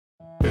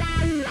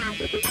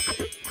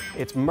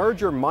It's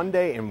Merger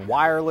Monday in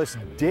wireless.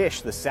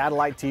 Dish, the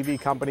satellite TV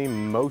company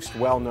most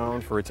well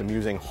known for its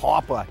amusing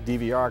Hoppa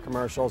DVR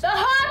commercials. The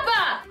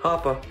Hoppa!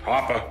 Hoppa.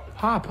 Hoppa.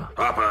 Hoppa.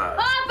 Hoppa.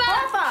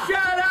 Hoppa!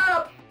 Shut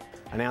up!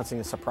 Announcing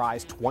a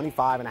surprise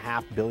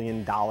 $25.5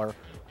 billion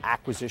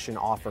acquisition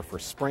offer for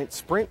Sprint.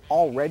 Sprint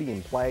already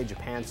in play.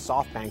 Japan's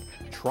SoftBank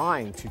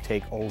trying to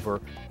take over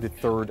the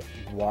third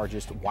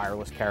largest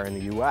wireless carrier in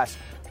the U.S.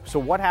 So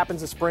what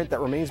happens to Sprint? That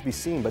remains to be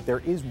seen, but there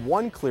is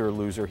one clear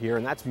loser here,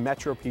 and that's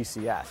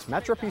MetroPCS.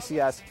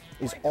 MetroPCS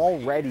is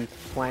already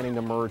planning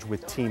to merge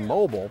with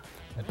T-Mobile,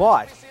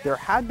 but there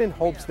had been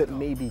hopes that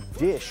maybe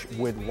Dish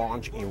would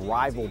launch a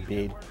rival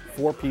bid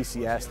for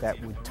PCS that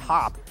would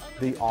top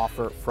the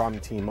offer from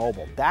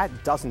T-Mobile.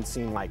 That doesn't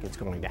seem like it's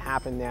going to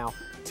happen now.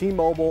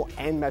 T-Mobile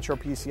and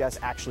MetroPCS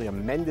actually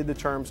amended the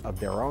terms of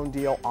their own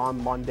deal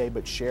on Monday,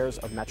 but shares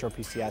of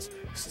MetroPCS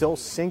still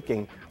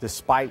sinking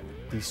despite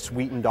the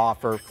sweetened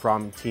offer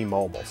from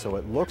T-Mobile. So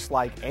it looks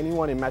like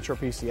anyone in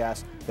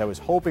MetroPCS that was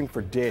hoping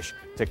for Dish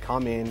to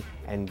come in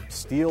and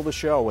steal the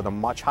show with a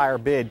much higher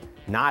bid,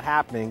 not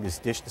happening, as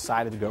Dish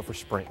decided to go for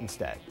Sprint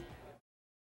instead.